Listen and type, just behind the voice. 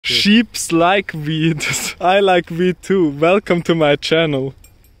Sheeps like weed. I like weed too. Welcome to my channel.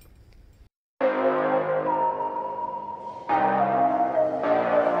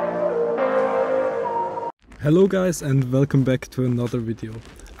 Hello guys and welcome back to another video.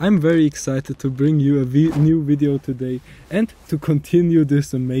 I'm very excited to bring you a new video today and to continue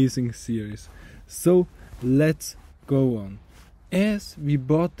this amazing series. So let's go on. As we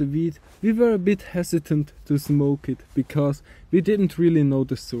bought the weed, we were a bit hesitant to smoke it because we didn't really know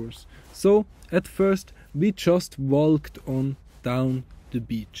the source. So at first we just walked on down the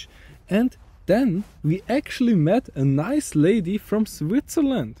beach. And then we actually met a nice lady from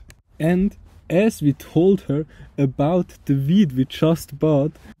Switzerland. And as we told her about the weed we just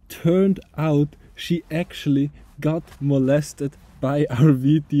bought, turned out she actually got molested by our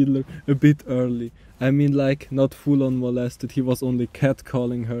weed dealer a bit early. I mean, like, not full on molested, he was only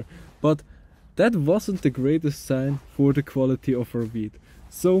catcalling her. But that wasn't the greatest sign for the quality of our weed.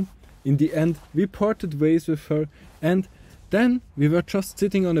 So in the end we parted ways with her, and then we were just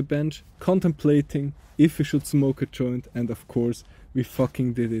sitting on a bench contemplating if we should smoke a joint, and of course we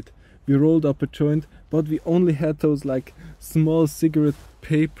fucking did it. We rolled up a joint, but we only had those like small cigarette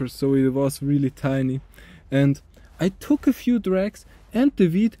papers, so it was really tiny. And I took a few drags and the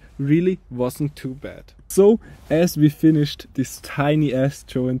weed really wasn't too bad. So as we finished this tiny ass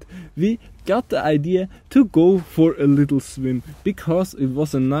joint, we got the idea to go for a little swim, because it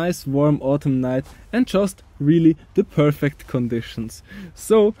was a nice warm autumn night and just really the perfect conditions.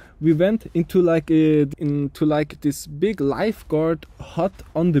 So we went into like this big lifeguard hut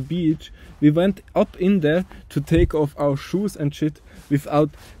on the beach. We went up in there to take off our shoes and shit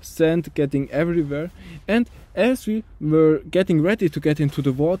without sand getting everywhere. And as we were getting ready to get into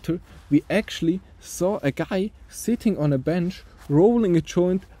the water, we actually saw a guy sitting on a bench rolling a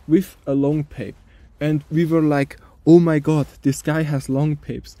joint with a long pipe. And we were like, oh my god, this guy has long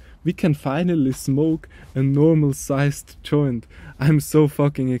pipes. We can finally smoke a normal sized joint. I'm so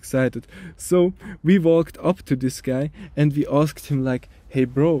fucking excited. So we walked up to this guy and we asked him like, hey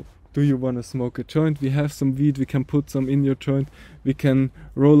bro, do you wanna smoke a joint? We have some weed, we can put some in your joint, we can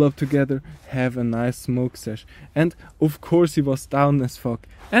roll up together, have a nice smoke sesh. And of course he was down as fuck.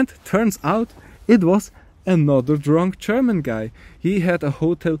 And turns out it was another drunk German guy. He had a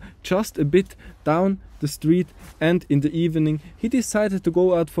hotel just a bit down the street, and in the evening he decided to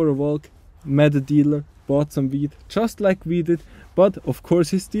go out for a walk, met a dealer, bought some weed, just like we did. But of course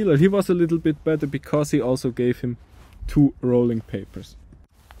his dealer, he was a little bit better because he also gave him 2 rolling papers.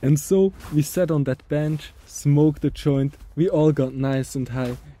 And so we sat on that bench, smoked a joint, we all got nice and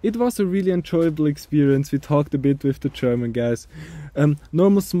high. It was a really enjoyable experience. We talked a bit with the German guys.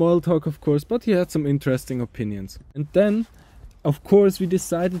 Normal small talk of course, but he had some interesting opinions. And then of course we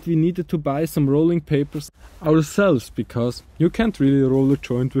decided we needed to buy some rolling papers ourselves, because you can't really roll a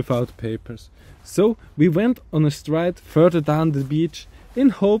joint without papers. So we went on a stride further down the beach in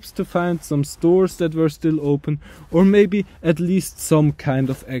hopes to find some stores that were still open, or maybe at least some kind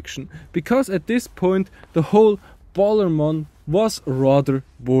of action, because at this point the whole Ballermann was rather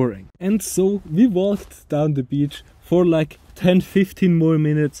boring. And so we walked down the beach for like 10-15 more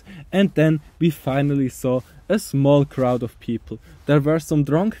minutes, and then we finally saw a small crowd of people. There were some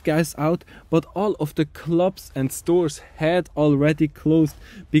drunk guys out, but all of the clubs and stores had already closed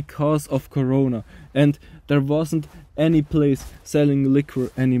because of Corona, and there wasn't any place selling liquor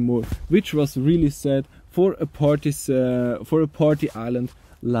anymore, which was really sad for a party island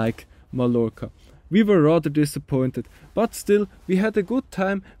like Mallorca. We were rather disappointed, but still we had a good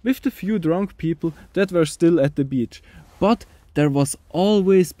time with the few drunk people that were still at the beach. But there was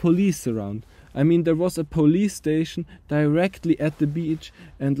always police around. I mean, there was a police station directly at the beach,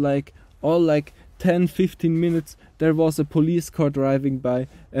 and like all like 10-15 minutes there was a police car driving by,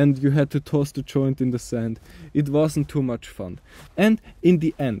 and you had to toss the joint in the sand. It wasn't too much fun. And in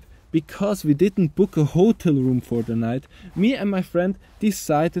the end, because we didn't book a hotel room for the night, me and my friend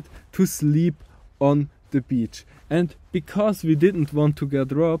decided to sleep on the beach. And because we didn't want to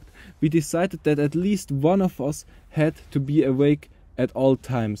get robbed, we decided that at least one of us had to be awake at all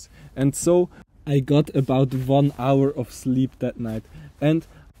times. And so I got about 1 hour of sleep that night. And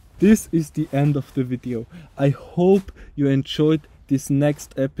this is the end of the video. I hope you enjoyed this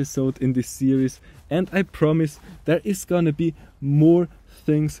next episode in this series, and I promise there is gonna be more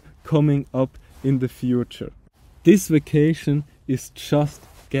things coming up in the future. This vacation is just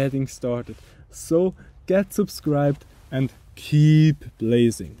getting started, so get subscribed and keep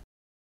blazing.